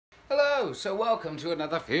Hello, so welcome to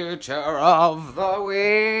another Future of the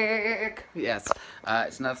Week. Yes,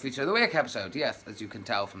 it's another Future of the Week episode, yes, as you can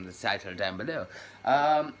tell from the title down below.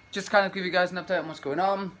 Just to kind of give you guys an update on what's going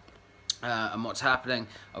on and what's happening.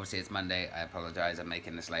 Obviously, it's Monday, I apologise, I'm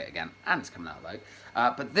making this late again, and it's coming out late.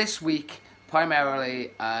 But this week,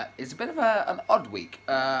 primarily, is a bit of an odd week.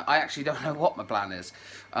 I actually don't know what my plan is.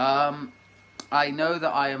 I know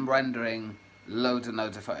that I am rendering loads and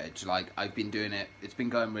loads of footage. Like, I've been doing it, it's been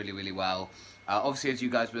going really, really well. Obviously, as you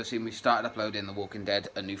guys will have seen, we started uploading The Walking Dead: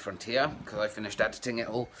 A New Frontier, because I finished editing it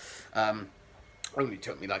all. Only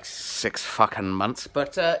took me like 6 fucking months,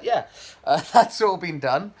 but yeah, that's all been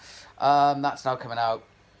done. That's now coming out.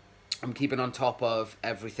 I'm keeping on top of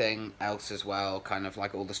everything else as well, kind of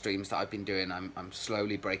like all the streams that I've been doing, I'm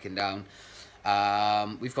slowly breaking down.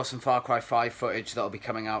 We've got some Far Cry 5 footage that'll be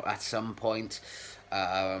coming out at some point.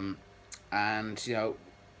 And, you know,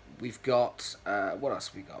 we've got, what else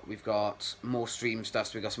have we got? We've got more stream stuff,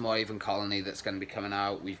 so we've got some more Even Colony that's going to be coming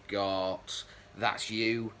out. We've got That's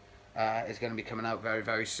You is going to be coming out very,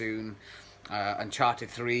 very soon. Uncharted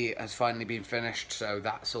 3 has finally been finished, so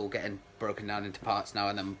that's all getting broken down into parts now,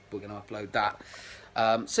 and then we're going to upload that.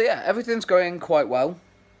 So yeah, everything's going quite well.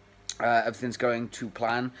 Everything's going to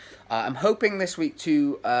plan. I'm hoping this week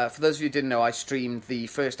to, for those of you who didn't know, I streamed the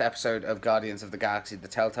first episode of Guardians of the Galaxy, the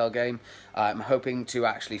Telltale game. I'm hoping to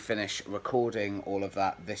actually finish recording all of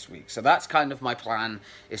that this week. So that's kind of my plan,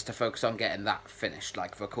 is to focus on getting that finished,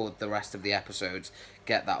 like record the rest of the episodes,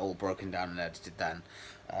 get that all broken down and edited then.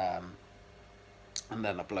 And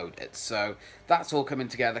then upload it. So that's all coming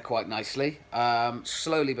together quite nicely,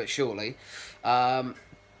 slowly but surely.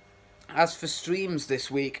 As for streams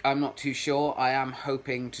this week, I'm not too sure. I am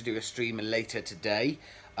hoping to do a stream later today,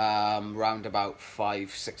 round about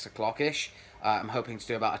 5-6 o'clock-ish. I'm hoping to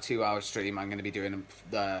do about a 2-hour stream. I'm going to be doing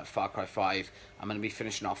the Far Cry 5. I'm going to be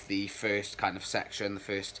finishing off the first kind of section, the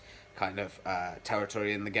first kind of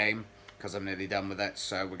territory in the game, because I'm nearly done with it.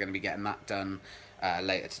 So we're going to be getting that done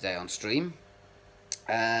later today on stream.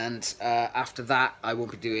 And after that, I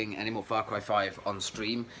won't be doing any more Far Cry 5 on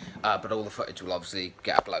stream, but all the footage will obviously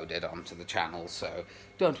get uploaded onto the channel, so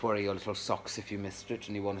don't worry, your little socks, if you missed it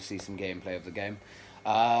and you want to see some gameplay of the game.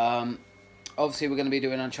 Obviously, we're going to be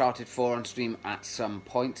doing Uncharted 4 on stream at some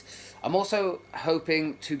point. I'm also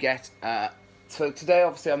hoping to get... so today,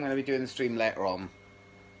 obviously, I'm going to be doing the stream later on.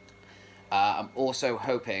 I'm also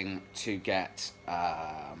hoping to get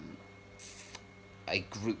a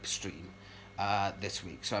group stream this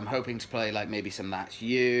week, so I'm hoping to play like maybe some That's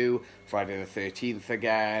You, Friday the 13th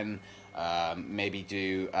again, maybe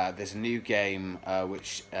do, there's a new game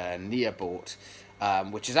which Nia bought,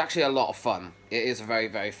 which is actually a lot of fun. It is a very,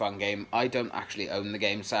 very fun game. I don't actually own the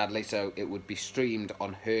game, sadly, so it would be streamed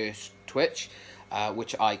on her Twitch,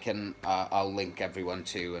 which I can, I'll link everyone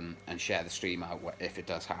to and share the stream out if it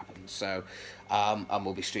does happen. So, and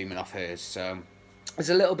we'll be streaming off hers, so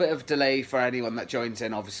there's a little bit of delay for anyone that joins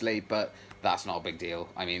in, obviously, but that's not a big deal.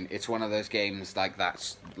 I mean, it's one of those games like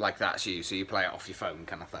That's You, so you play it off your phone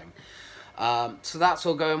kind of thing. So that's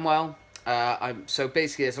all going well. So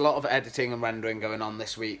basically, there's a lot of editing and rendering going on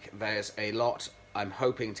this week. There's a lot. I'm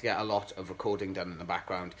hoping to get a lot of recording done in the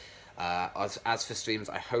background. As for streams,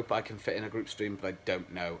 I hope I can fit in a group stream, but I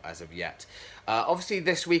don't know as of yet. Obviously,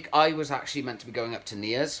 this week I was actually meant to be going up to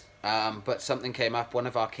Nia's, but something came up. One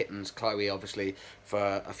of our kittens, Chloe, obviously,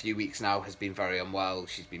 for a few weeks now, has been very unwell.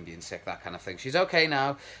 She's been being sick, that kind of thing. She's okay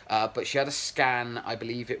now, but she had a scan, I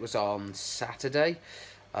believe it was on Saturday.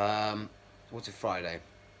 Was it Friday?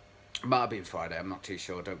 It might have been Friday, I'm not too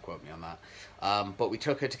sure, don't quote me on that. But we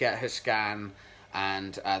took her to get her scan,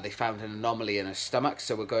 and they found an anomaly in her stomach,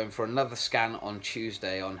 so we're going for another scan on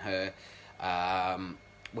Tuesday on her,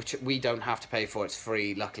 which we don't have to pay for. It's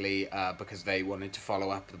free, luckily, because they wanted to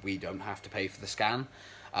follow up. We don't have to pay for the scan,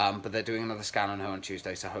 but they're doing another scan on her on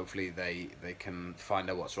Tuesday, so hopefully they can find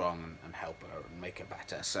out what's wrong and help her and make her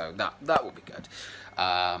better, so that will be good.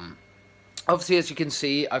 Obviously, as you can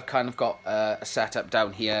see, I've kind of got a setup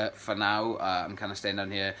down here for now. I'm kind of staying down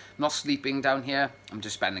here. I'm not sleeping down here. I'm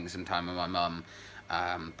just spending some time with my mum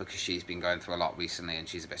because she's been going through a lot recently and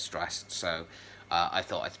she's a bit stressed. So I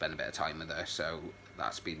thought I'd spend a bit of time with her. So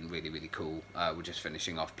that's been really, really cool. We're just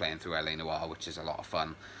finishing off playing through LA Noire, which is a lot of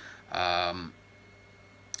fun.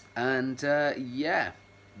 Yeah,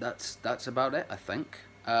 that's about it, I think.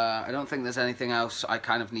 I don't think there's anything else I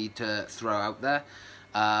kind of need to throw out there.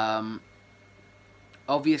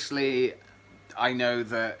 Obviously, I know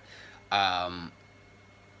that I've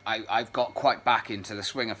got quite back into the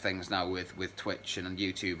swing of things now with Twitch and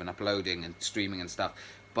YouTube and uploading and streaming and stuff,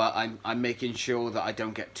 but I'm making sure that I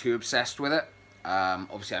don't get too obsessed with it.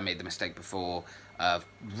 Obviously, I made the mistake before of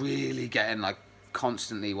really getting like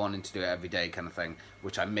constantly wanting to do it every day kind of thing,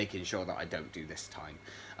 which I'm making sure that I don't do this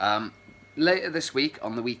time. Later this week,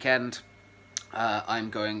 on the weekend, I'm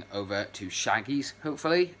going over to Shaggy's,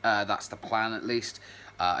 hopefully. That's the plan, at least.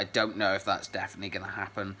 I don't know if that's definitely going to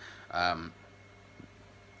happen,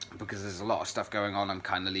 because there's a lot of stuff going on. I'm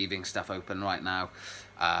kind of leaving stuff open right now.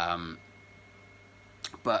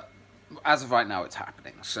 But as of right now, it's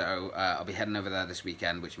happening. So I'll be heading over there this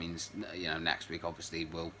weekend, which means, you know, next week, obviously,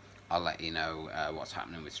 I'll let you know what's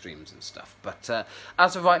happening with streams and stuff. But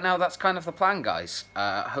as of right now, that's kind of the plan, guys.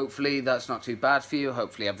 Hopefully that's not too bad for you.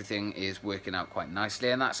 Hopefully everything is working out quite nicely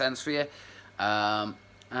in that sense for you.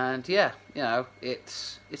 And yeah, you know,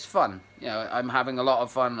 it's fun. You know, I'm having a lot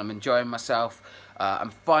of fun. I'm enjoying myself.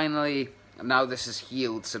 I'm finally, now this has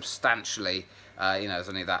healed substantially. You know, there's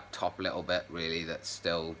only that top little bit, really, that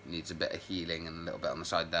still needs a bit of healing and a little bit on the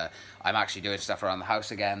side there. I'm actually doing stuff around the house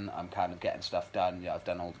again. I'm kind of getting stuff done. Yeah, I've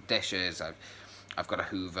done all the dishes. I've got a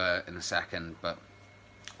Hoover in a second, but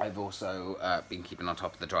I've also been keeping on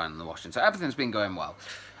top of the drying and the washing. So everything's been going well.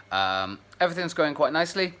 Everything's going quite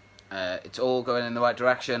nicely. It's all going in the right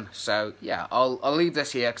direction. So yeah, I'll leave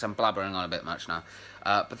this here because I'm blabbering on a bit much now.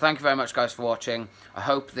 But thank you very much, guys, for watching. I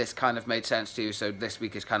hope this kind of made sense to you. So this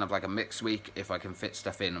week is kind of like a mixed week, if I can fit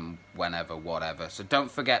stuff in and whenever, whatever. So don't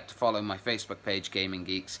forget to follow my Facebook page, Gaming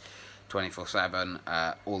Geeks 24/7.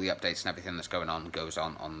 All the updates and everything that's going on goes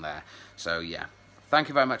on there. So yeah, thank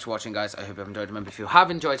you very much for watching, guys. I hope you've enjoyed. Remember, if you have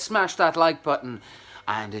enjoyed, smash that like button.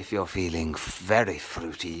 And if you're feeling very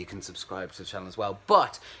fruity, you can subscribe to the channel as well.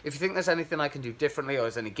 But if you think there's anything I can do differently, or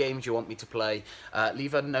there's any games you want me to play,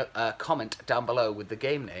 leave a comment down below with the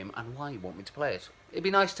game name and why you want me to play it. It'd be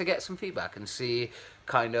nice to get some feedback and see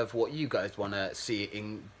kind of what you guys want to see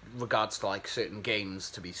in regards to like certain games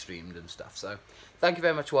to be streamed and stuff. So thank you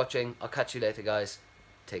very much for watching. I'll catch you later, guys.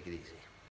 Take it easy.